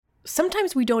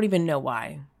Sometimes we don't even know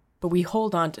why, but we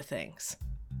hold on to things.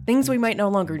 Things we might no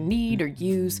longer need or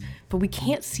use, but we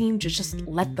can't seem to just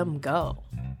let them go.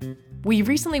 We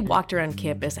recently walked around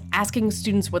campus asking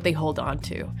students what they hold on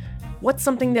to. What's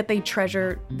something that they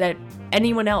treasure that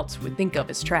anyone else would think of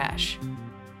as trash?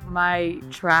 My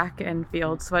track and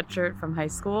field sweatshirt from high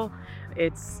school,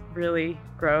 it's really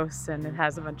gross and it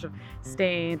has a bunch of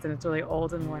stains and it's really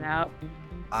old and worn out.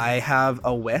 I have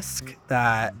a whisk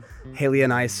that Haley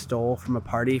and I stole from a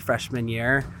party freshman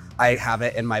year. I have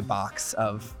it in my box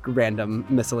of random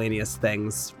miscellaneous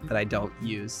things that I don't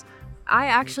use. I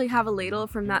actually have a ladle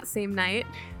from that same night.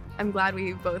 I'm glad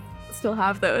we both still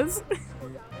have those.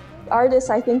 Artists,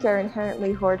 I think, are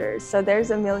inherently hoarders, so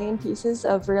there's a million pieces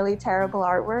of really terrible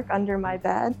artwork under my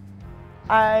bed.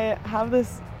 I have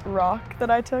this rock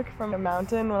that I took from a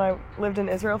mountain when I lived in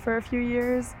Israel for a few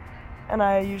years, and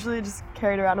I usually just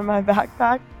carry it around in my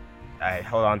backpack. I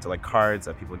hold on to like cards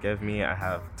that people give me. I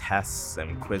have tests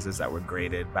and quizzes that were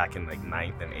graded back in like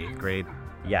 9th and 8th grade.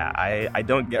 Yeah, I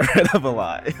don't get rid of a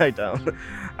lot. I don't.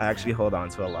 I actually hold on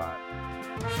to a lot.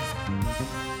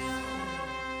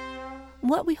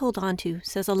 What we hold on to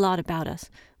says a lot about us,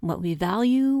 what we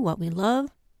value, what we love,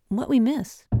 what we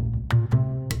miss.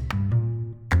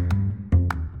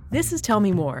 This is Tell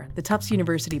Me More, the Tufts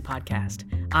University podcast.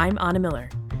 I'm Anna Miller.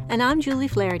 And I'm Julie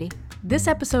Flaherty. This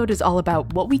episode is all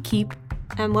about what we keep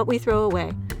and what we throw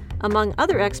away. Among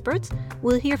other experts,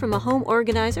 we'll hear from a home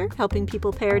organizer helping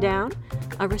people pare down,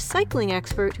 a recycling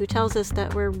expert who tells us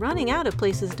that we're running out of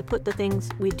places to put the things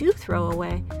we do throw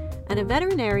away, and a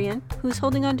veterinarian who's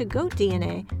holding on to goat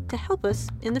DNA to help us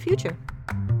in the future.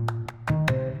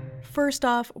 First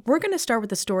off, we're going to start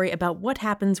with a story about what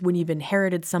happens when you've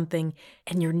inherited something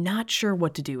and you're not sure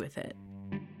what to do with it.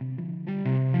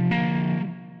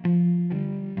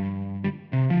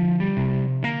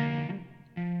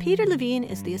 Peter Levine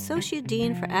is the Associate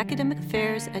Dean for Academic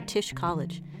Affairs at Tisch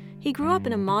College. He grew up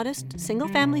in a modest,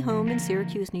 single-family home in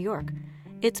Syracuse, New York.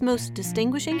 Its most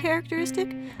distinguishing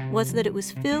characteristic was that it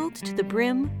was filled to the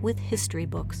brim with history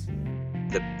books.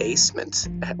 The basement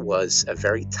was a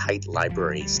very tight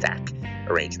library stack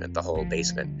arrangement, the whole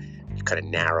basement. Kind of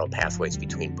narrow pathways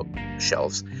between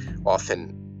bookshelves,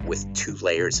 often with 2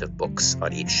 layers of books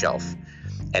on each shelf.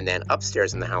 And then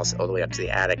upstairs in the house, all the way up to the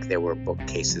attic, there were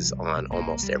bookcases on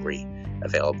almost every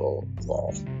available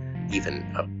wall, even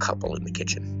a couple in the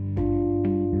kitchen.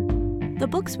 The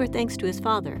books were thanks to his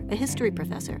father, a history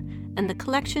professor, and the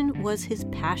collection was his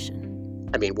passion.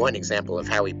 I mean, one example of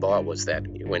how he bought was that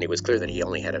when it was clear that he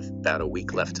only had about a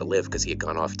week left to live because he had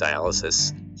gone off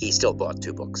dialysis, he still bought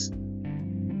 2 books.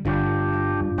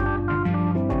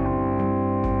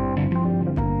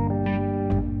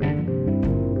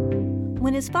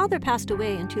 When his father passed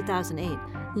away in 2008,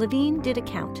 Levine did a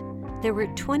count. There were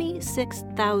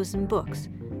 26,000 books,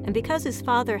 and because his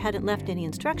father hadn't left any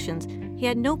instructions, he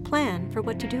had no plan for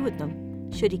what to do with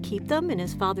them. Should he keep them in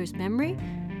his father's memory?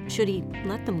 Should he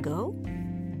let them go?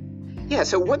 Yeah,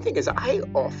 so one thing is I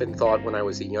often thought when I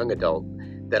was a young adult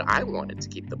that I wanted to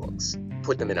keep the books,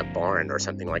 put them in a barn or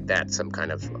something like that, some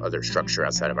kind of other structure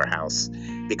outside of our house,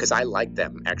 because I like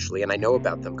them actually, and I know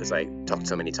about them because I talked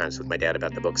so many times with my dad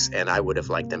about the books, and I would have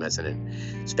liked them as a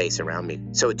space around me.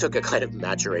 So it took a kind of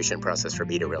maturation process for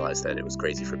me to realize that it was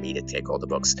crazy for me to take all the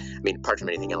books. I mean, apart from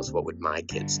anything else, what would my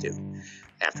kids do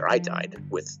after I died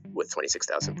with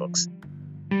 26,000 books?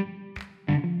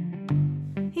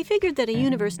 He figured that a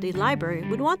university library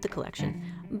would want the collection,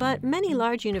 but many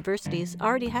large universities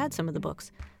already had some of the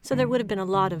books, so there would have been a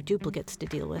lot of duplicates to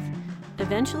deal with.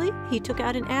 Eventually, he took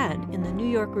out an ad in the New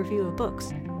York Review of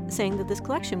Books, saying that this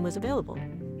collection was available.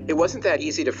 It wasn't that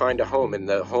easy to find a home, and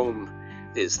the home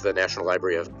is the National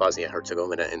Library of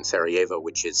Bosnia-Herzegovina in Sarajevo,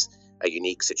 which is a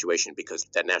unique situation because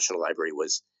that National Library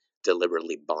was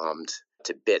deliberately bombed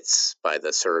to bits by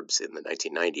the Serbs in the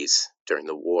 1990s during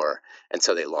the war, and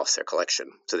so they lost their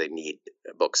collection. So they need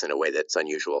books in a way that's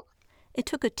unusual. It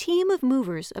took a team of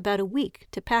movers about a week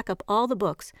to pack up all the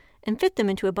books and fit them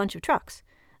into a bunch of trucks.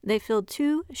 They filled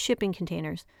 2 shipping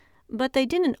containers, but they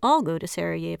didn't all go to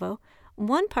Sarajevo.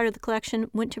 One part of the collection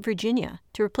went to Virginia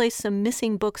to replace some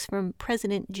missing books from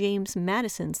President James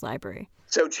Madison's library.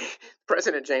 So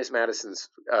President James Madison's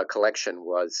collection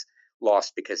was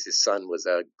lost because his son was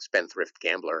a spendthrift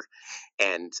gambler,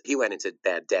 and he went into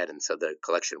bad debt, and so the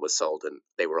collection was sold and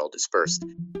they were all dispersed.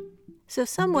 So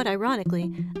somewhat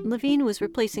ironically, Levine was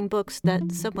replacing books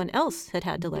that someone else had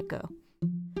had to let go.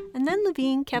 And then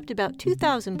Levine kept about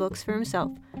 2,000 books for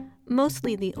himself,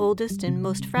 mostly the oldest and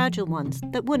most fragile ones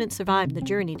that wouldn't survive the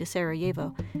journey to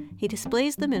Sarajevo. He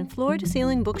displays them in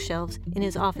floor-to-ceiling bookshelves in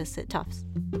his office at Tufts.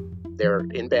 They're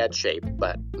in bad shape,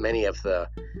 but many of the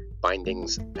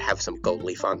bindings have some gold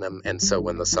leaf on them, and so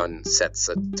when the sun sets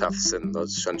at tufts and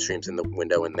those sun streams in the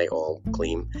window and they all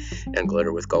gleam and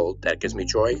glitter with gold, that gives me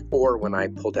joy. Or when I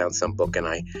pull down some book and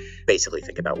I basically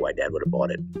think about why Dad would have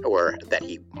bought it, or that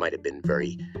he might have been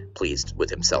very pleased with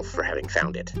himself for having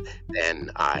found it,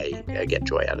 then I get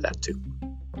joy out of that too.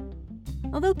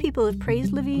 Although people have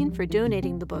praised Levine for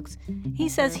donating the books, he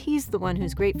says he's the one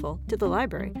who's grateful to the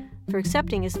library for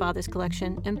accepting his father's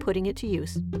collection and putting it to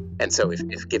use. And so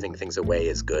if giving things away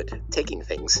is good, taking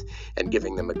things and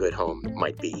giving them a good home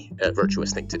might be a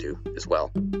virtuous thing to do as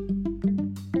well.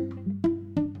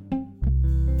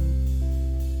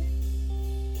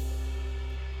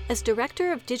 As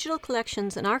Director of Digital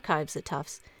Collections and Archives at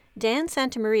Tufts, Dan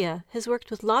Santamaria has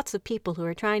worked with lots of people who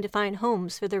are trying to find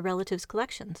homes for their relatives'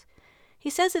 collections. He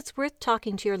says it's worth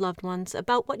talking to your loved ones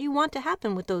about what you want to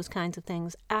happen with those kinds of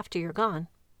things after you're gone.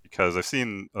 Because I've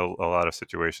seen a lot of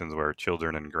situations where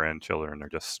children and grandchildren are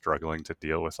just struggling to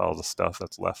deal with all the stuff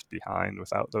that's left behind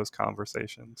without those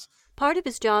conversations. Part of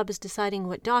his job is deciding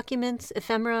what documents,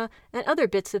 ephemera, and other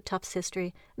bits of Tufts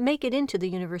history make it into the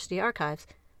university archives.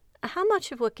 How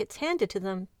much of what gets handed to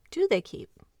them do they keep?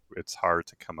 It's hard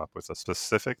to come up with a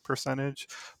specific percentage,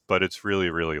 but it's really,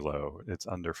 really low. It's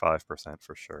under 5%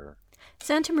 for sure.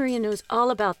 Santamaria knows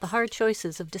all about the hard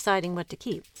choices of deciding what to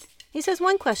keep. He says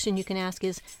one question you can ask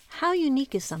is, how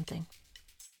unique is something?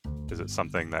 Is it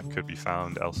something that could be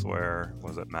found elsewhere?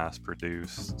 Was it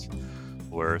mass-produced?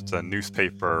 Where it's a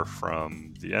newspaper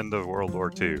from the end of World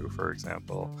War II, for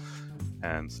example.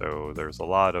 And so there's a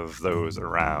lot of those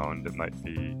around. It might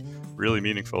be really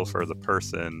meaningful for the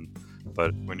person,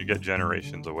 but when you get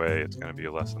generations away, it's going to be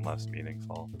less and less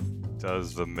meaningful.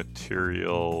 Does the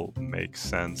material make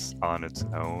sense on its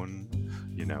own?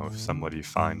 You know, if somebody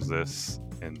finds this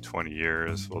in 20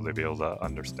 years, will they be able to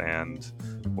understand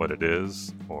what it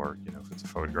is? Or, you know, if it's a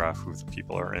photograph, who the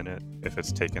people are in it, if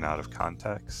it's taken out of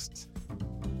context.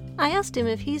 I asked him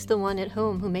if he's the one at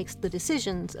home who makes the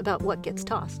decisions about what gets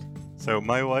tossed. So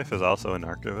my wife is also an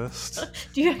archivist.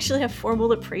 Do you actually have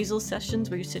formal appraisal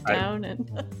sessions where you sit down and...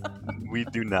 We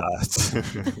do not.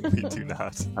 We do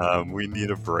not. We need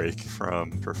a break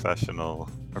from professional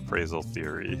appraisal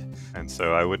theory. And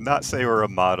so I would not say we're a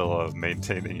model of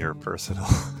maintaining your personal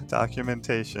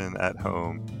documentation at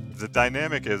home. The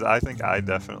dynamic is, I think I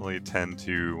definitely tend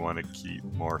to want to keep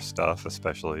more stuff,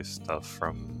 especially stuff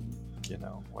from, you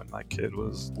know, when my kid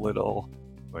was little.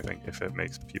 I think if it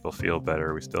makes people feel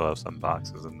better, we still have some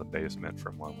boxes in the basement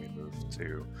from when we moved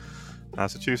to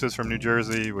Massachusetts from New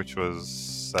Jersey, which was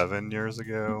 7 years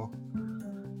ago.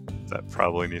 That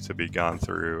probably needs to be gone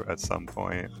through at some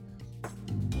point.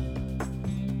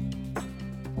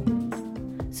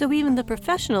 So even the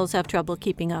professionals have trouble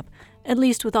keeping up, at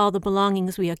least with all the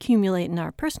belongings we accumulate in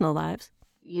our personal lives.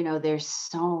 You know, there's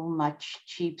so much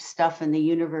cheap stuff in the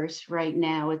universe right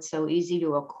now. It's so easy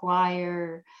to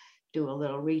acquire. Do a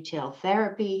little retail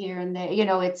therapy here and there. You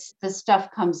know, the stuff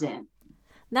comes in.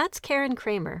 That's Karen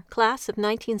Kramer, class of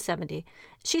 1970.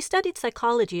 She studied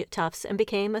psychology at Tufts and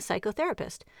became a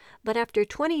psychotherapist. But after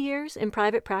 20 years in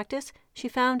private practice, she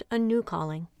found a new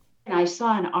calling. And I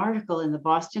saw an article in the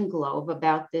Boston Globe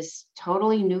about this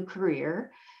totally new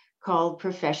career called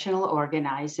professional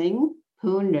organizing.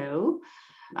 Who knew?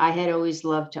 I had always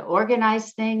loved to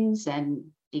organize things and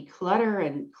declutter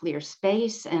and clear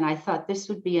space. And I thought this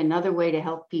would be another way to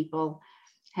help people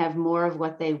have more of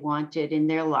what they wanted in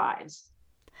their lives.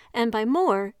 And by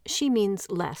more, she means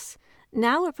less.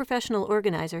 Now a professional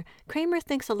organizer, Kramer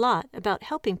thinks a lot about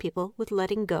helping people with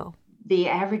letting go. The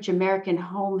average American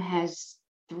home has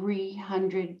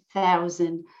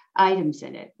 300,000 items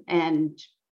in it, and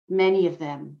many of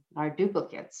them are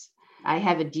duplicates. I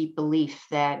have a deep belief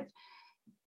that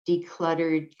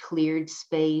decluttered, cleared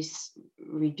space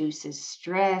reduces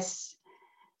stress,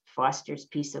 fosters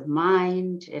peace of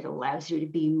mind. It allows you to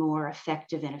be more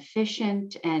effective and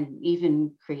efficient and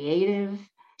even creative,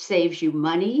 saves you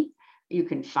money. You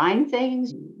can find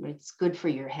things. It's good for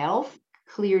your health.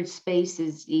 Cleared space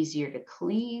is easier to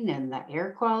clean and the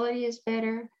air quality is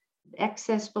better.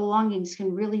 Excess belongings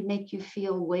can really make you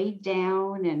feel weighed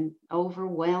down and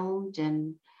overwhelmed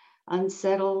and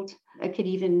unsettled. It could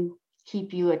even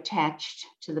keep you attached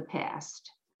to the past.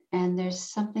 And there's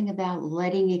something about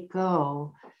letting it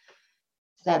go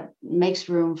that makes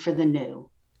room for the new.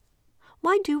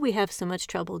 Why do we have so much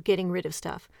trouble getting rid of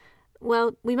stuff?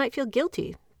 Well, we might feel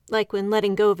guilty, like when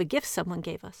letting go of a gift someone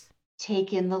gave us.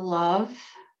 Take in the love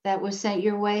that was sent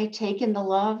your way, take in the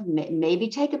love, maybe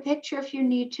take a picture if you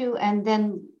need to, and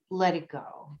then let it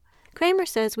go. Kramer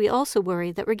says we also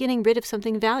worry that we're getting rid of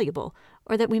something valuable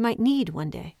or that we might need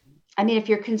one day. I mean, if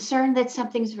you're concerned that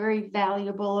something's very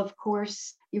valuable, of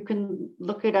course, You can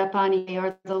look it up on eBay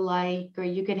or the like, or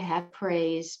you could have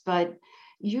praise, but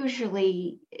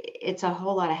usually it's a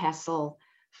whole lot of hassle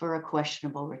for a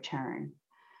questionable return.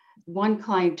 One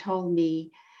client told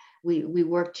me we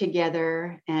worked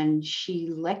together and she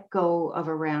let go of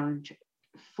around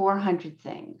 400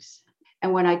 things.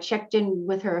 And when I checked in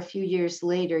with her a few years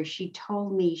later, she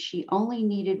told me she only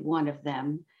needed one of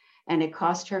them and it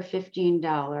cost her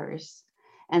 $15.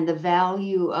 And the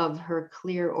value of her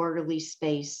clear, orderly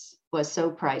space was so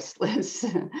priceless.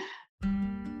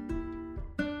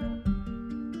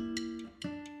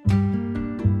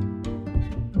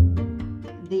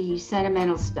 The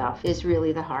sentimental stuff is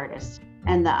really the hardest.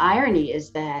 And the irony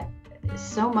is that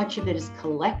so much of it is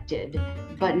collected,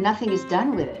 but nothing is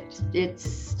done with it. It's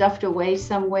stuffed away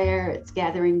somewhere, it's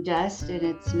gathering dust, and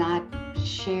it's not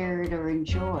shared or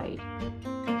enjoyed.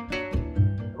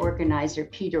 Organizer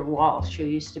Peter Walsh, who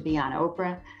used to be on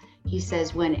Oprah, he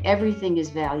says, when everything is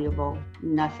valuable,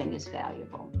 nothing is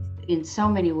valuable. In so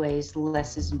many ways,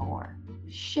 less is more.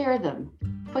 Share them,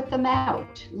 put them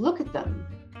out, look at them.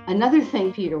 Another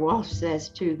thing Peter Walsh says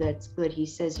too that's good, he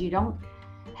says, you don't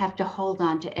have to hold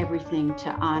on to everything to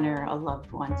honor a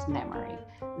loved one's memory.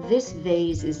 This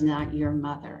vase is not your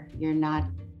mother. You're not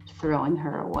throwing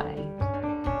her away.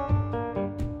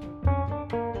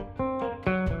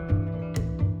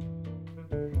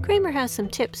 Kramer has some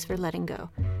tips for letting go.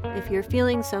 If you're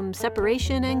feeling some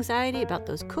separation anxiety about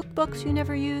those cookbooks you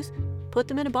never use, put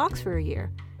them in a box for a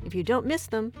year. If you don't miss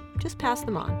them, just pass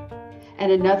them on.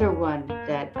 And another one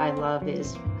that I love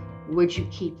is, would you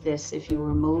keep this if you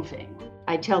were moving?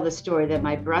 I tell the story that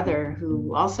my brother,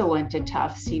 who also went to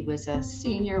Tufts, he was a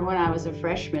senior when I was a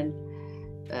freshman,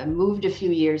 moved a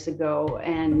few years ago,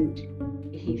 and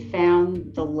he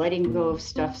found the letting go of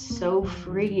stuff so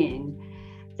freeing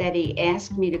that he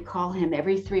asked me to call him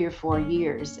every 3 or 4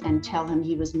 years and tell him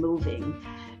he was moving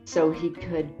so he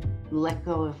could let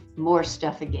go of more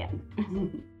stuff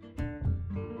again.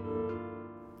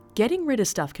 Getting rid of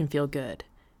stuff can feel good,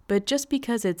 but just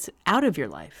because it's out of your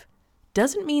life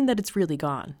doesn't mean that it's really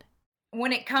gone.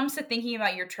 When it comes to thinking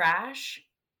about your trash,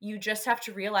 you just have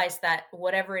to realize that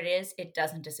whatever it is, it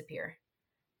doesn't disappear,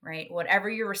 right? Whatever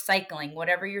you're recycling,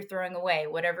 whatever you're throwing away,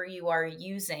 whatever you are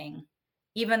using,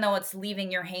 even though it's leaving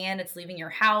your hand, it's leaving your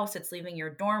house, it's leaving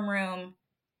your dorm room,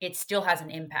 it still has an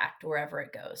impact wherever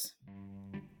it goes.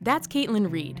 That's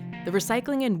Caitlin Reed, the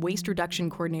Recycling and Waste Reduction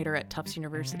Coordinator at Tufts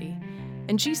University.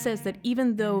 And she says that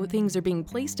even though things are being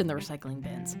placed in the recycling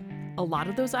bins, a lot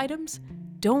of those items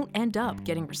don't end up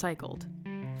getting recycled.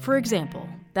 For example,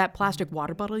 that plastic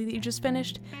water bottle that you just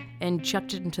finished and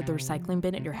chucked it into the recycling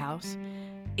bin at your house,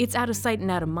 it's out of sight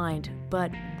and out of mind,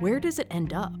 but where does it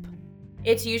end up?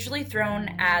 It's usually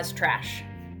thrown as trash.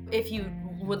 If you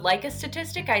would like a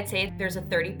statistic, I'd say there's a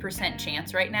 30%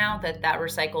 chance right now that that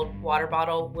recycled water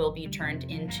bottle will be turned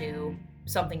into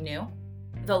something new.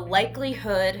 The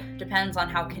likelihood depends on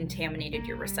how contaminated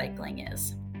your recycling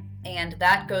is. And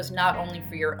that goes not only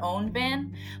for your own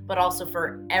bin, but also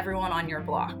for everyone on your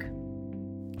block.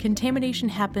 Contamination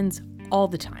happens all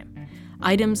the time.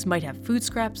 Items might have food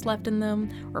scraps left in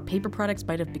them, or paper products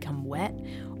might have become wet,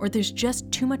 or there's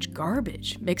just too much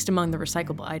garbage mixed among the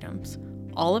recyclable items.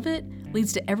 All of it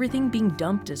leads to everything being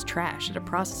dumped as trash at a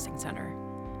processing center.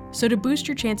 So to boost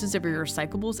your chances of your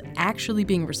recyclables actually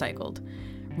being recycled,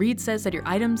 Reed says that your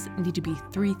items need to be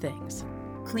 3 things.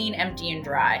 Clean, empty, and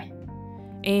dry.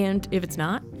 And if it's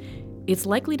not, it's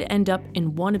likely to end up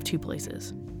in one of 2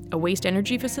 places: a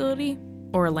waste-energy facility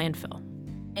or a landfill.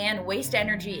 And waste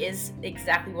energy is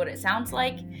exactly what it sounds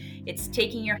like. It's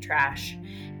taking your trash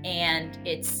and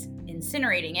it's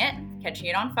incinerating it, catching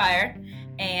it on fire,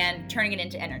 and turning it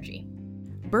into energy.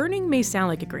 Burning may sound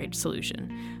like a great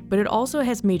solution, but it also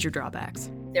has major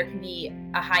drawbacks. There can be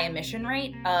a high emission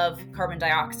rate of carbon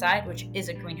dioxide, which is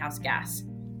a greenhouse gas.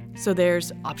 So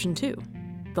there's option 2,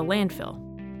 the landfill.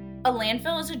 A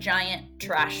landfill is a giant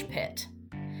trash pit.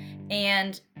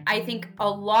 And I think a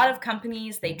lot of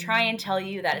companies, they try and tell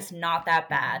you that it's not that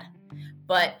bad.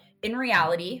 But in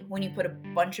reality, when you put a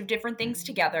bunch of different things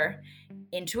together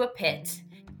into a pit,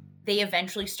 they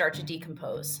eventually start to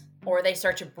decompose, or they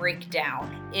start to break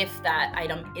down if that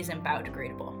item isn't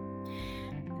biodegradable.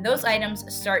 Those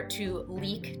items start to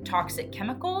leak toxic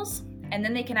chemicals, and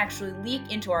then they can actually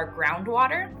leak into our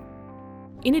groundwater.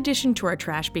 In addition to our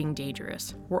trash being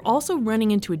dangerous, we're also running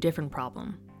into a different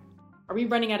problem. Are we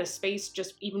running out of space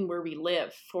just even where we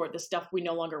live for the stuff we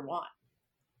no longer want?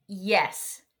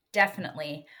 Yes,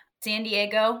 definitely. San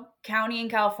Diego County in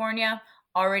California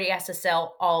already has to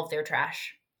sell all of their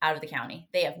trash out of the county.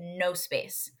 They have no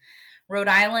space. Rhode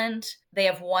Island, they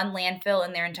have one landfill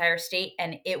in their entire state,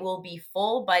 and it will be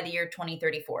full by the year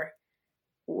 2034.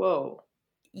 Whoa.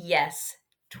 Yes.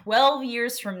 12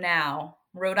 years from now,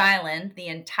 Rhode Island, the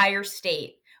entire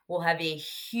state, will have a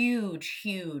huge,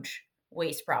 huge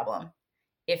waste problem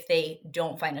if they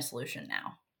don't find a solution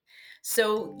now.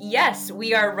 So yes,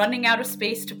 we are running out of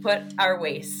space to put our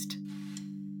waste.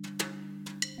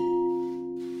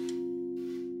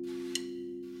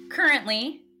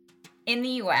 Currently, in the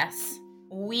US,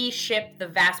 we ship the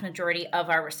vast majority of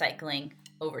our recycling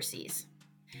overseas.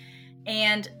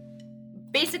 And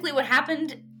basically what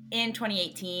happened in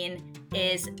 2018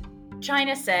 is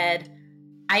China said,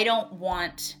 I don't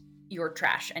want your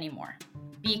trash anymore.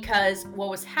 Because what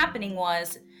was happening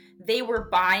was they were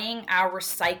buying our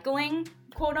recycling,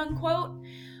 quote unquote,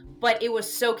 but it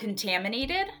was so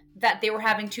contaminated that they were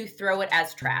having to throw it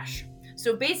as trash.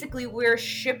 So basically we're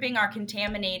shipping our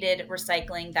contaminated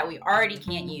recycling that we already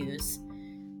can't use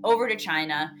over to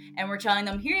China, and we're telling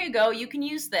them, here you go, you can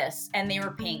use this, and they were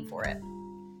paying for it.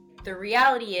 The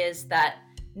reality is that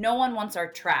no one wants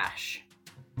our trash.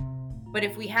 But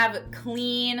if we have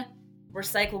clean,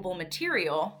 recyclable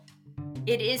material,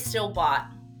 it is still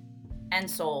bought and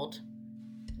sold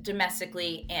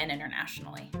domestically and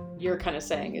internationally. You're kind of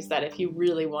saying is that if you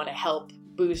really want to help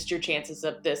boost your chances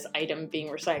of this item being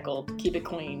recycled, keep it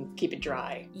clean, keep it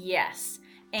dry. Yes.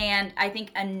 And I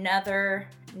think another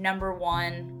number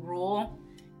one rule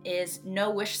is no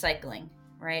wish cycling,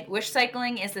 right? Wish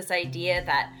cycling is this idea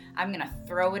that I'm going to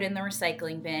throw it in the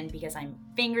recycling bin because I'm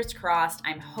fingers crossed,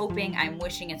 I'm hoping, I'm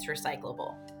wishing it's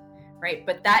recyclable, right?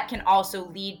 But that can also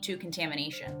lead to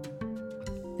contamination.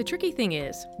 The tricky thing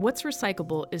is, what's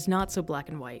recyclable is not so black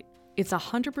and white. It's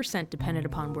 100% dependent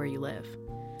upon where you live.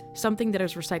 Something that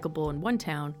is recyclable in one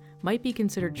town might be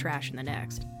considered trash in the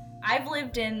next. I've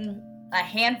lived in a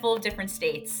handful of different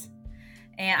states,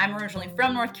 and I'm originally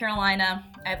from North Carolina.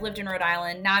 I've lived in Rhode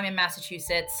Island. Now I'm in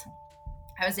Massachusetts.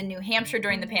 I was in New Hampshire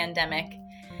during the pandemic,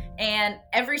 and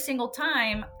every single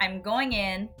time I'm going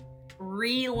in,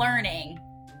 relearning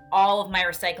all of my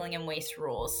recycling and waste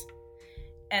rules.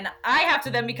 And I have to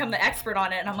then become the expert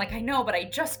on it. And I'm like, I know, but I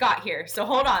just got here. So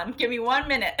hold on, give me 1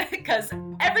 minute, because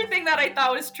everything that I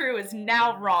thought was true is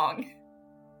now wrong.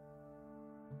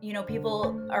 You know,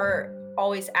 people are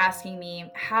always asking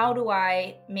me, how do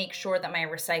I make sure that my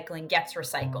recycling gets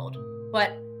recycled?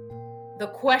 But the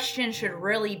question should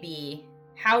really be,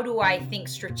 how do I think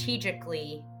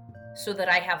strategically so that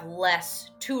I have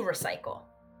less to recycle?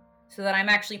 So that I'm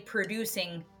actually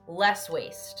producing less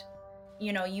waste.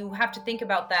 You know, you have to think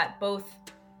about that both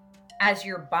as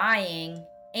you're buying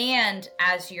and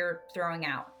as you're throwing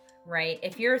out, right?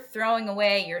 If you're throwing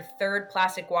away your third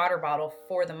plastic water bottle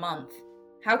for the month,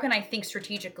 how can I think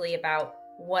strategically about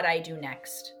what I do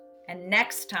next? And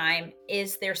next time,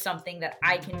 is there something that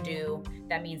I can do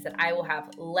that means that I will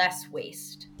have less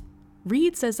waste?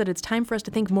 Reed says that it's time for us to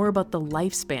think more about the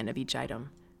lifespan of each item.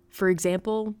 For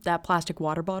example, that plastic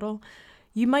water bottle,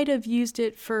 you might have used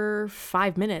it for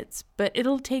 5 minutes, but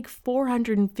it'll take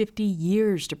 450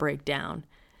 years to break down.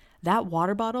 That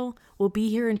water bottle will be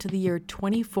here until the year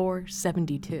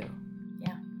 2472.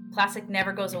 Yeah, plastic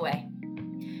never goes away.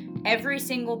 Every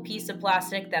single piece of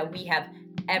plastic that we have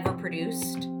ever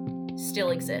produced still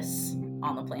exists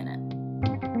on the planet.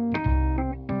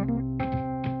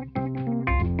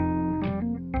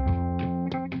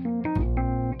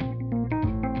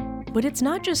 But it's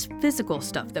not just physical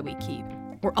stuff that we keep.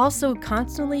 We're also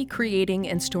constantly creating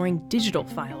and storing digital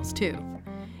files too.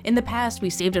 In the past, we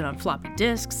saved it on floppy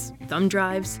disks, thumb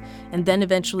drives, and then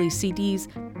eventually CDs,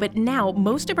 but now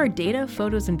most of our data,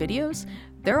 photos, and videos,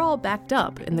 they're all backed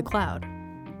up in the cloud.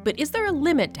 But is there a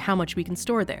limit to how much we can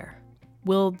store there?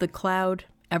 Will the cloud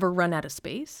ever run out of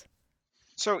space?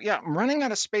 So yeah, running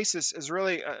out of space is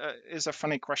really is a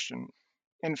funny question.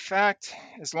 In fact,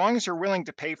 as long as you're willing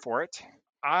to pay for it,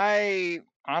 I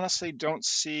honestly don't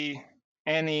see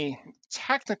any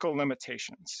technical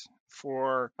limitations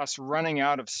for us running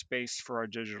out of space for our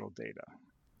digital data.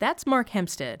 That's Mark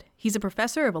Hempstead. He's a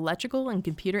professor of electrical and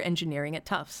computer engineering at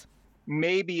Tufts.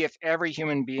 Maybe if every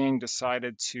human being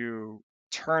decided to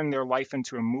turn their life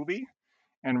into a movie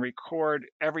and record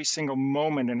every single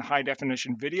moment in high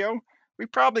definition video, we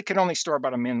probably could only store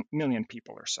about a million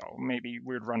people or so. Maybe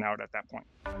we'd run out at that point.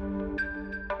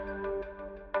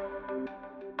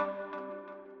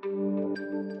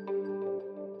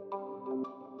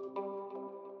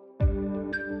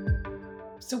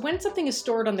 So when something is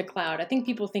stored on the cloud, I think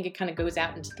people think it kind of goes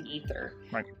out into the ether.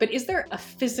 Right. But is there a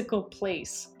physical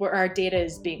place where our data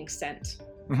is being sent?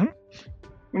 Mm-hmm.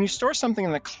 When you store something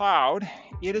in the cloud,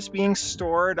 it is being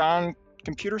stored on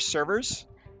computer servers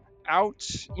out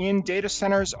in data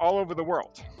centers all over the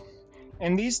world.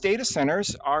 And these data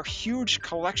centers are huge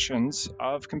collections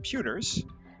of computers.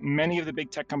 Many of the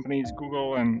big tech companies,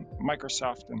 Google and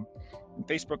Microsoft and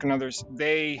Facebook and others,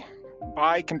 they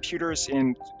buy computers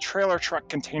in trailer truck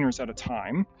containers at a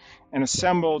time and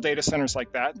assemble data centers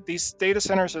like that. These data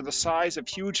centers are the size of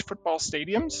huge football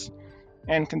stadiums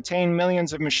and contain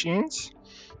millions of machines.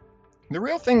 The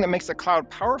real thing that makes the cloud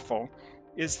powerful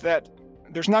is that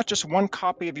there's not just one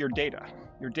copy of your data.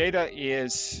 Your data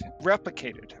is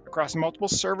replicated across multiple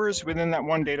servers within that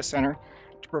one data center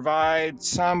to provide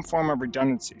some form of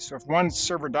redundancy. So if one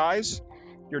server dies,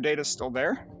 your data is still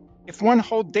there. If one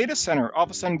whole data center all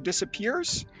of a sudden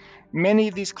disappears, many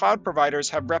of these cloud providers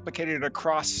have replicated it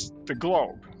across the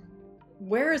globe.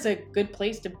 Where is a good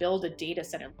place to build a data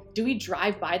center? Do we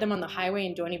drive by them on the highway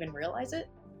and don't even realize it?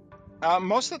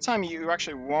 Most of the time you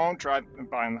actually won't drive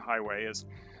by on the highway. Is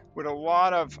what a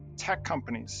lot of tech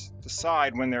companies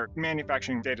decide when they're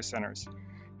manufacturing data centers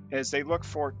is they look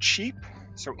for cheap,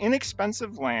 so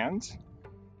inexpensive land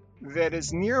that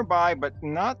is nearby but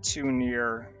not too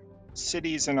near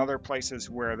cities and other places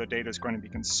where the data is going to be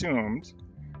consumed.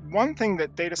 One thing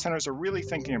that data centers are really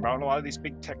thinking about, a lot of these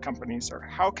big tech companies, are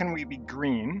how can we be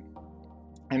green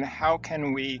and how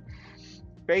can we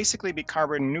basically be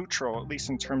carbon neutral, at least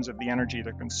in terms of the energy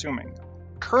they're consuming.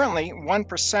 Currently,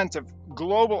 1% of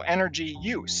global energy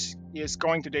use is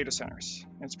going to data centers.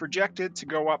 It's projected to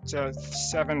go up to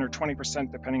 7 or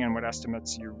 20%, depending on what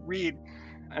estimates you read.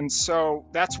 And so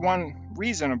that's one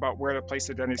reason about where to place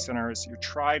the data center is you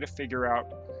try to figure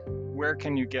out where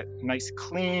can you get nice,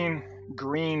 clean,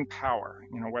 green power,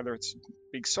 whether it's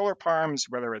big solar farms,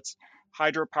 whether it's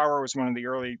hydropower was one of the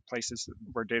early places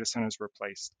where data centers were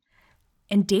placed.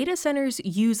 And data centers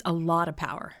use a lot of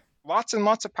power. Lots and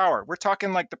lots of power. We're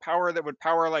talking like the power that would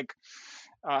power like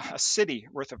a city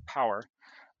worth of power.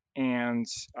 And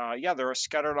they're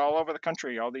scattered all over the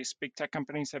country. All these big tech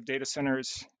companies have data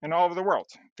centers in all over the world.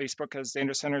 Facebook has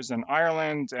data centers in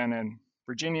Ireland and in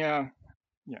Virginia,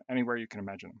 anywhere you can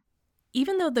imagine them.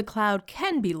 Even though the cloud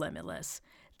can be limitless,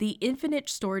 the infinite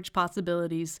storage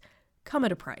possibilities come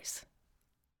at a price.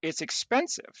 It's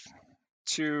expensive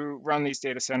to run these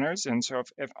data centers. And so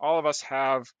if all of us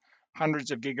have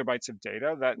hundreds of gigabytes of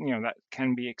data, that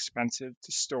can be expensive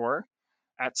to store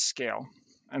at scale.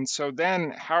 And so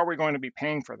then how are we going to be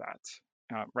paying for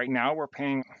that? Right now, we're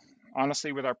paying,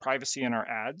 honestly, with our privacy and our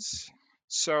ads.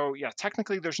 So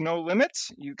technically there's no limit.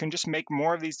 You can just make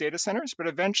more of these data centers, but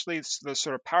eventually the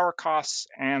sort of power costs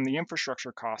and the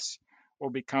infrastructure costs will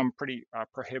become pretty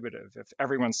prohibitive if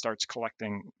everyone starts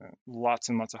collecting lots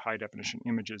and lots of high definition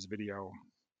images, video,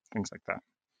 things like that.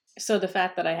 So the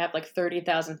fact that I have like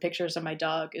 30,000 pictures of my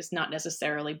dog is not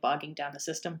necessarily bogging down the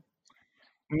system?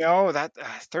 No, that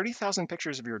 30,000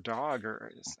 pictures of your dog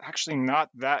is actually not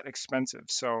that expensive.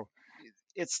 So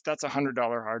that's $100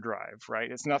 hard drive,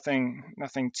 right? It's nothing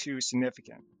too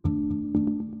significant.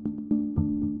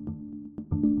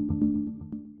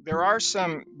 There are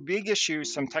some big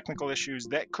issues, some technical issues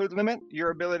that could limit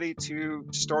your ability to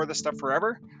store this stuff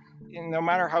forever. And no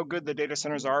matter how good the data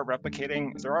centers are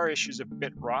replicating, there are issues of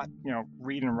bit rot,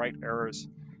 read and write errors.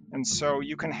 And so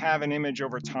you can have an image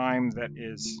over time that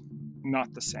is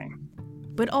not the same.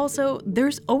 But also,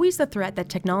 there's always the threat that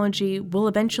technology will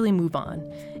eventually move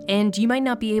on, and you might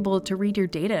not be able to read your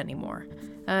data anymore.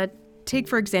 Take,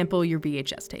 for example, your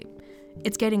VHS tape.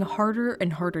 It's getting harder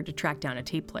and harder to track down a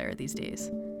tape player these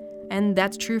days. And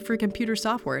that's true for computer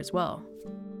software as well.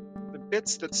 The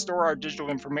bits that store our digital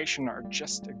information are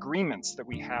just agreements that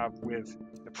we have with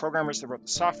the programmers that wrote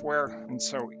the software. And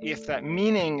so if that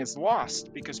meaning is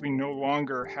lost because we no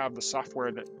longer have the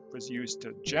software that was used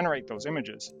to generate those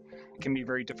images, it can be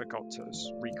very difficult to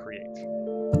recreate.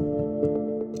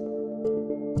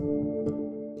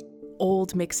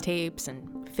 Old mixtapes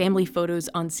and family photos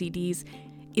on CDs,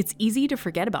 it's easy to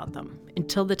forget about them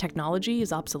until the technology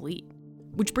is obsolete.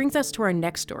 Which brings us to our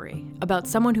next story about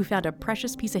someone who found a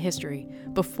precious piece of history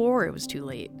before it was too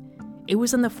late. It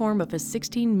was in the form of a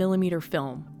 16mm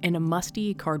film in a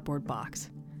musty cardboard box.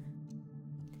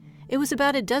 It was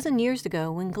about a dozen years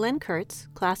ago when Glenn Kurtz,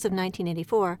 class of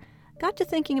 1984, got to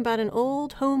thinking about an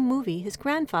old home movie his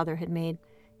grandfather had made.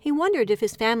 He wondered if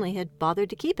his family had bothered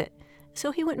to keep it,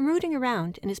 so he went rooting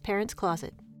around in his parents'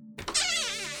 closet.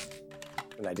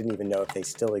 And I didn't even know if they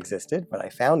still existed, but I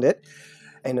found it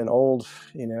in an old,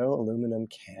 aluminum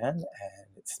can,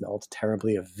 and it smelled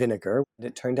terribly of vinegar.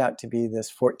 It turned out to be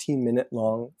this 14-minute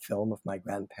long film of my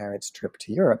grandparents' trip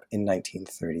to Europe in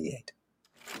 1938.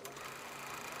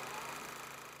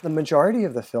 The majority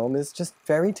of the film is just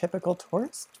very typical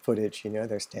tourist footage.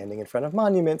 They're standing in front of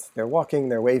monuments, they're walking,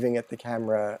 they're waving at the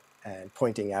camera. and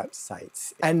pointing out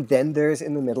sites. And then there's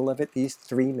in the middle of it these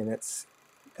 3 minutes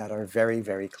that are very,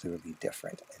 very clearly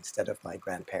different. Instead of my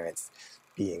grandparents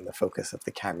being the focus of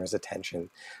the camera's attention,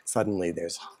 suddenly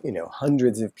there's,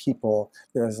 hundreds of people.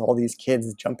 There's all these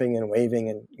kids jumping and waving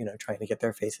and, trying to get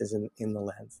their faces in the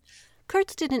lens.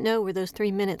 Kurtz didn't know where those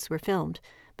 3 minutes were filmed,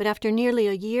 but after nearly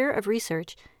a year of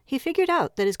research, he figured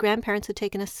out that his grandparents had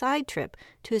taken a side trip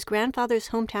to his grandfather's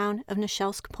hometown of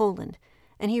Nashelsk, Poland,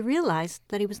 and he realized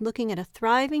that he was looking at a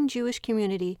thriving Jewish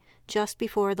community just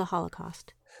before the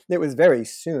Holocaust. It was very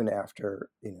soon after,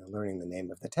 learning the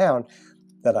name of the town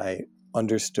that I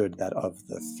understood that of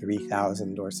the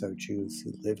 3,000 or so Jews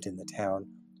who lived in the town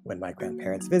when my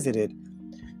grandparents visited,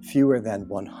 fewer than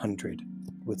 100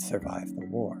 would survive the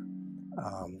war.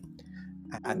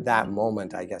 At that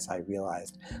moment, I guess I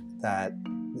realized that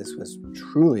this was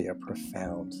truly a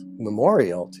profound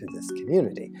memorial to this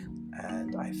community.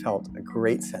 And I felt a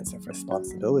great sense of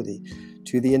responsibility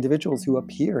to the individuals who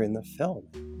appear in the film.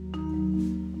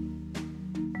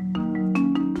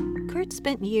 Kurt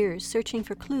spent years searching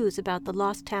for clues about the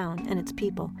lost town and its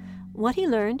people. What he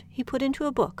learned, he put into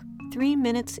a book, 3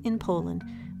 Minutes in Poland,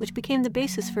 which became the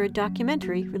basis for a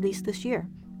documentary released this year.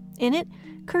 In it,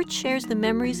 Kurt shares the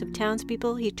memories of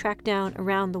townspeople he tracked down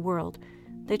around the world.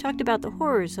 They talked about the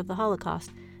horrors of the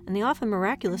Holocaust and the often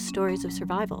miraculous stories of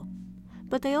survival.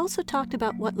 But they also talked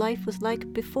about what life was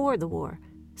like before the war.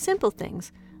 Simple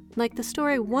things, like the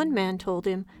story one man told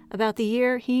him about the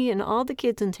year he and all the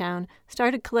kids in town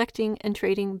started collecting and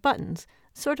trading buttons,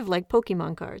 sort of like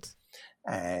Pokemon cards.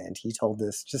 And he told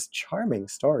this just charming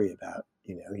story about,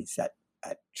 he's at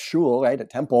shul, right,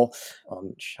 at temple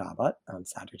on Shabbat, on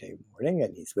Saturday morning,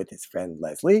 and he's with his friend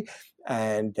Leslie,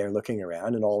 and they're looking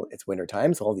around, and it's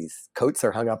wintertime, so all these coats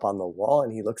are hung up on the wall,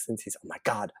 and he looks and sees, oh my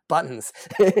God, buttons!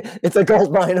 It's a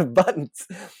gold mine of buttons!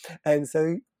 And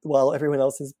so while everyone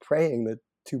else is praying, the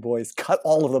 2 boys cut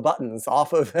all of the buttons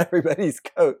off of everybody's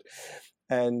coat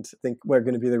and think we're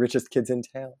going to be the richest kids in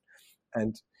town.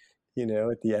 And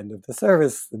at the end of the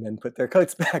service, the men put their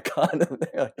coats back on and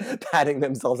they're like patting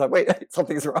themselves up. Wait,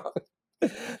 something's wrong.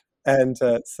 And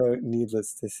so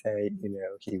needless to say,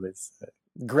 he was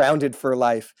grounded for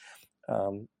life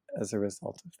as a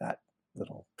result of that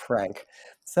little prank.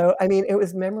 So, it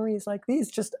was memories like these,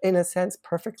 just in a sense,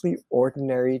 perfectly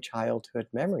ordinary childhood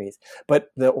memories.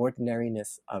 But the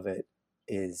ordinariness of it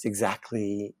is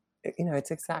exactly,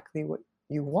 it's exactly what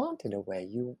you want in a way.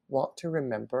 You want to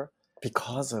remember,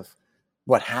 because of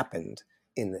what happened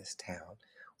in this town,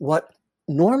 what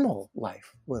normal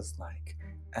life was like,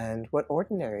 and what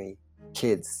ordinary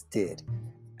kids did,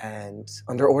 and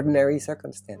under ordinary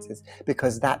circumstances,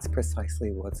 because that's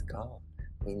precisely what's gone.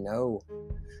 We know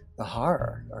the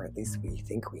horror, or at least we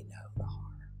think we know the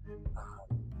horror,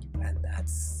 and that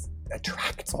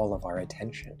attracts all of our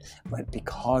attention. But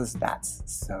because that's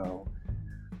so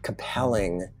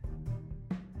compelling,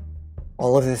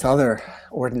 all of this other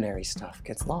ordinary stuff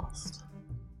gets lost.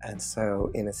 And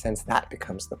so, in a sense, that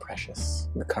becomes the precious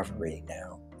recovery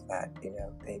now, that,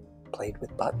 they played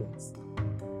with buttons.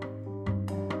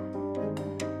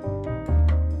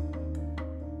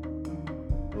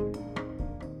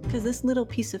 Because this little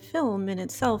piece of film in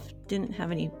itself didn't have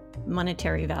any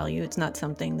monetary value. It's not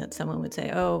something that someone would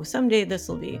say, oh, someday this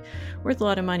will be worth a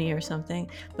lot of money or something.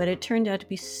 But it turned out to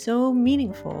be so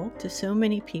meaningful to so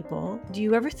many people. Do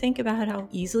you ever think about how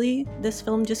easily this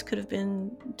film just could have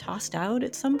been tossed out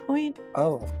at some point?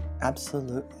 Oh,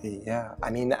 absolutely, yeah.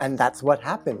 And that's what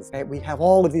happens, right? We have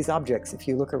all of these objects. If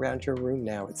you look around your room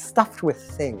now, it's stuffed with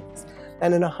things.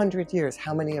 And in 100 years,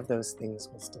 how many of those things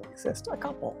will still exist? A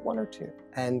couple, 1 or 2.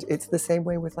 And it's the same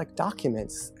way with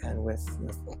documents and with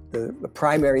the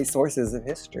primary sources of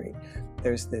history.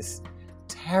 There's this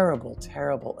terrible,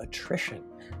 terrible attrition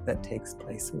that takes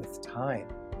place with time.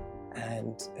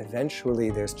 And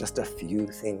eventually there's just a few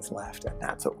things left, and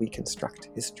that's what we construct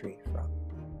history from.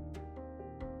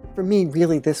 For me,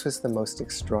 really, this was the most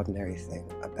extraordinary thing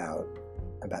about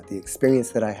the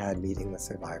experience that I had meeting the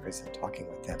survivors and talking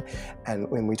with them. And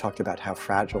when we talked about how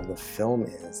fragile the film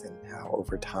is and how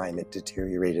over time it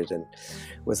deteriorated and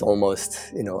was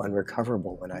almost,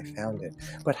 unrecoverable when I found it,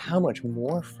 but how much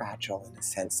more fragile in a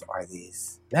sense are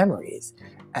these memories.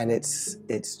 And it's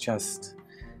just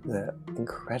the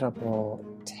incredible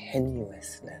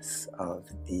tenuousness of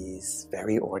these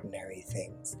very ordinary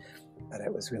things that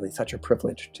it was really such a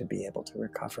privilege to be able to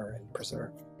recover and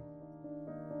preserve.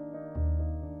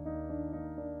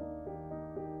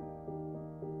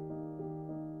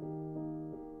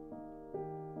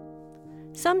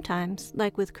 Sometimes,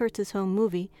 like with Kurtz's home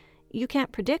movie, you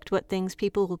can't predict what things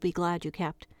people will be glad you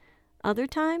kept. Other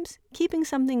times, keeping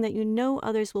something that you know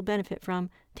others will benefit from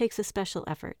takes a special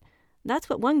effort. That's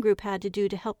what one group had to do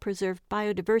to help preserve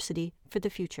biodiversity for the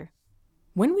future.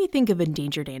 When we think of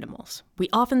endangered animals, we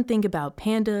often think about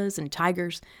pandas and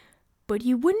tigers, but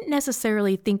you wouldn't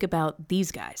necessarily think about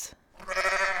these guys.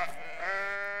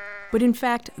 But in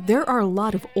fact, there are a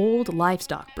lot of old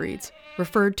livestock breeds,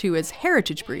 referred to as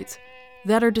heritage breeds,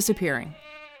 that are disappearing.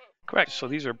 Correct. So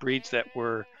these are breeds that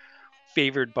were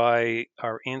favored by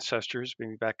our ancestors,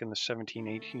 maybe back in the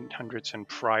 1800s and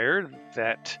prior,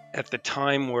 that at the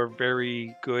time were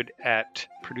very good at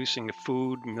producing the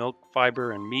food, milk,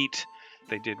 fiber, and meat.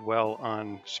 They did well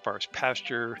on sparse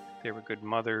pasture. They were good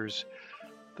mothers,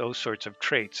 those sorts of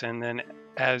traits. And then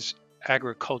as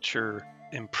agriculture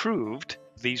improved,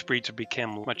 these breeds have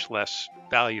become much less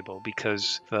valuable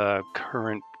because the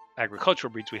current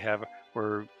agricultural breeds we have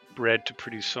were bred to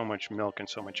produce so much milk and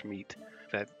so much meat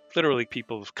that literally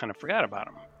people kind of forgot about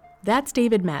them. That's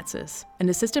David Matsys, an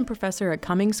assistant professor at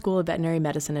Cummings School of Veterinary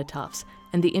Medicine at Tufts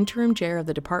and the interim chair of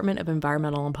the Department of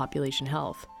Environmental and Population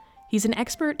Health. He's an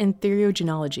expert in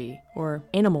theriogenology, or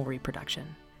animal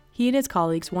reproduction. He and his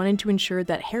colleagues wanted to ensure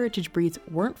that heritage breeds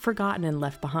weren't forgotten and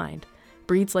left behind.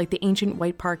 Breeds like the ancient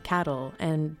White Park cattle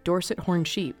and Dorset horned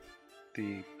sheep.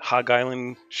 The Hog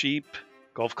Island sheep,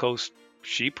 Gulf Coast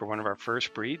sheep were one of our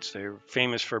first breeds. They're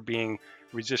famous for being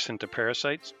resistant to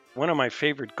parasites. One of my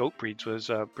favorite goat breeds was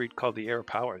a breed called the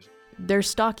Arapawas. They're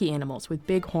stocky animals with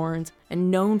big horns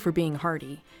and known for being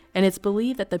hardy, and it's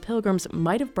believed that the Pilgrims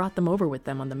might have brought them over with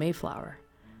them on the Mayflower.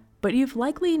 But you've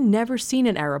likely never seen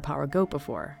an Arapawa goat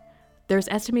before. There's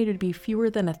estimated to be fewer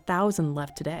than 1,000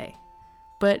 left today.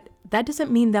 But that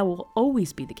doesn't mean that will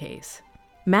always be the case.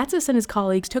 Matsys and his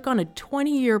colleagues took on a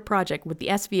 20-year project with the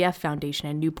SVF Foundation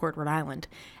in Newport, Rhode Island,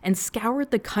 and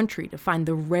scoured the country to find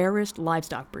the rarest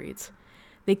livestock breeds.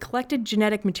 They collected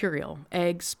genetic material,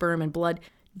 eggs, sperm, and blood,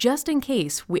 just in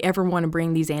case we ever want to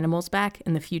bring these animals back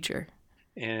in the future.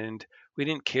 And we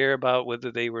didn't care about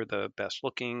whether they were the best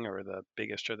looking or the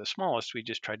biggest or the smallest. We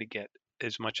just tried to get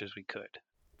as much as we could.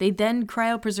 They then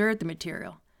cryopreserved the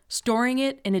material, storing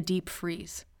it in a deep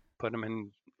freeze. Put them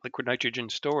in liquid nitrogen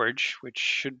storage, which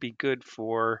should be good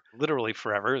for literally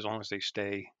forever as long as they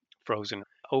stay frozen.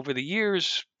 Over the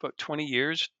years, about 20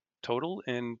 years total,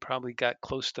 and probably got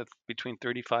close to between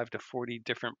 35 to 40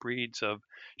 different breeds of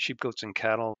sheep, goats, and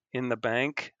cattle in the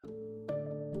bank.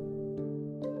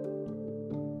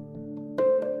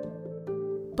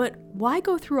 But why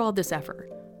go through all this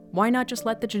effort? Why not just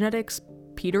let the genetics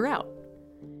peter out?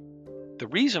 The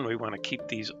reason we want to keep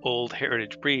these old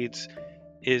heritage breeds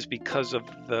is because of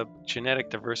the genetic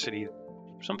diversity.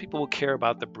 Some people will care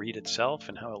about the breed itself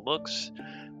and how it looks,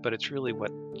 but it's really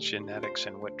what genetics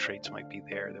and what traits might be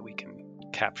there that we can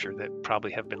capture that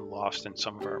probably have been lost in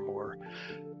some of our more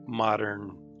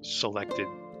modern selected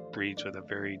breeds with a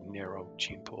very narrow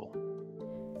gene pool.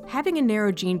 Having a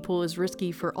narrow gene pool is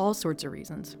risky for all sorts of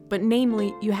reasons, but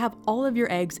namely, you have all of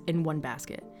your eggs in one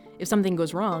basket. If something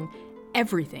goes wrong,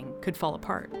 everything could fall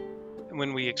apart.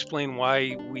 When we explain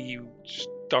why we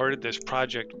started this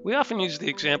project, we often use the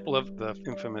example of the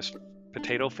infamous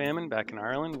potato famine back in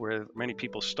Ireland, where many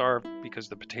people starved because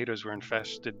the potatoes were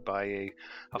infested by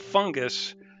a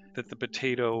fungus that the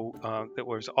potato that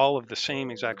was all of the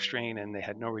same exact strain, and they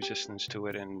had no resistance to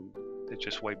it, and it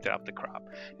just wiped out the crop.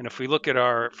 And if we look at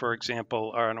for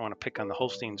example, I don't want to pick on the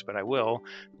Holsteins, but I will,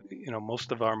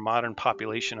 most of our modern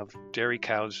population of dairy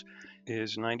cows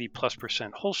is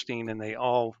 90+% Holstein, and they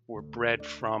all were bred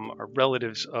from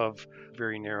relatives of a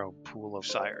very narrow pool of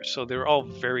sires. So they're all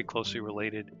very closely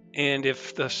related. And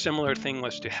if the similar thing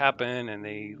was to happen and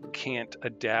they can't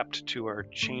adapt to our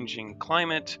changing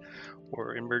climate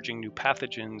or emerging new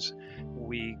pathogens,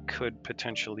 we could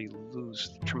potentially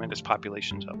lose tremendous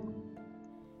populations of them.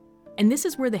 And this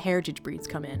is where the heritage breeds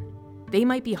come in. They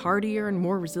might be hardier and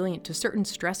more resilient to certain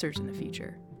stressors in the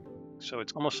future. So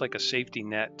it's almost like a safety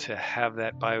net to have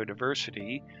that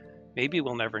biodiversity. Maybe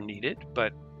we'll never need it,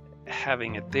 but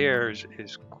having it there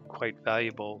is quite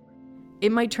valuable.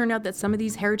 It might turn out that some of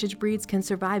these heritage breeds can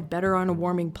survive better on a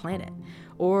warming planet.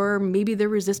 Or maybe they're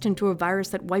resistant to a virus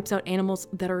that wipes out animals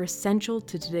that are essential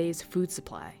to today's food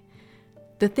supply.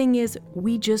 The thing is,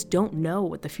 we just don't know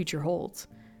what the future holds.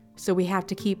 So we have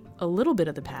to keep a little bit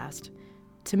of the past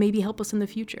to maybe help us in the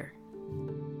future.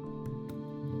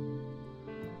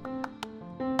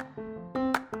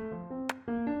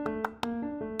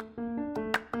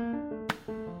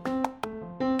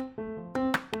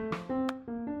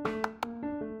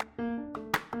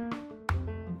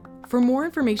 For more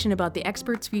information about the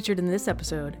experts featured in this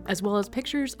episode, as well as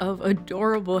pictures of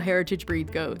adorable heritage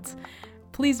breed goats,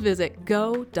 please visit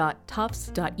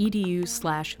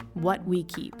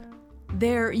go.tufts.edu/whatwekeep.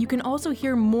 There, you can also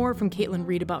hear more from Caitlin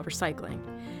Reed about recycling,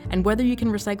 and whether you can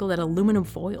recycle that aluminum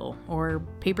foil or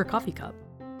paper coffee cup.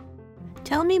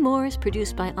 Tell Me More is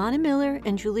produced by Anna Miller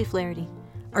and Julie Flaherty.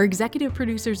 Our executive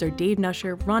producers are Dave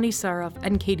Nusher, Ronnie Saroff,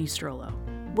 and Katie Strollo.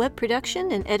 Web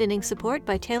production and editing support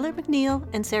by Taylor McNeil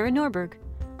and Sarah Norberg.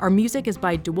 Our music is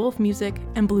by DeWolf Music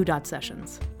and Blue Dot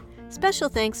Sessions. Special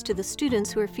thanks to the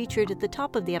students who are featured at the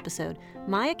top of the episode: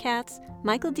 Maya Katz,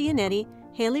 Michael Dianetti,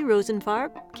 Haley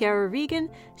Rosenfarb, Kiara Regan,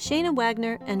 Shayna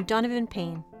Wagner, and Donovan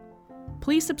Payne.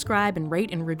 Please subscribe and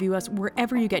rate and review us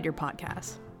wherever you get your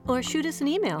podcasts. Or shoot us an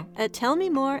email at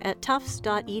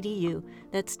tellmemore@tufts.edu.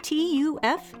 That's TUFTS.edu.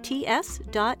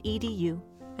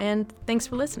 And thanks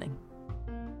for listening.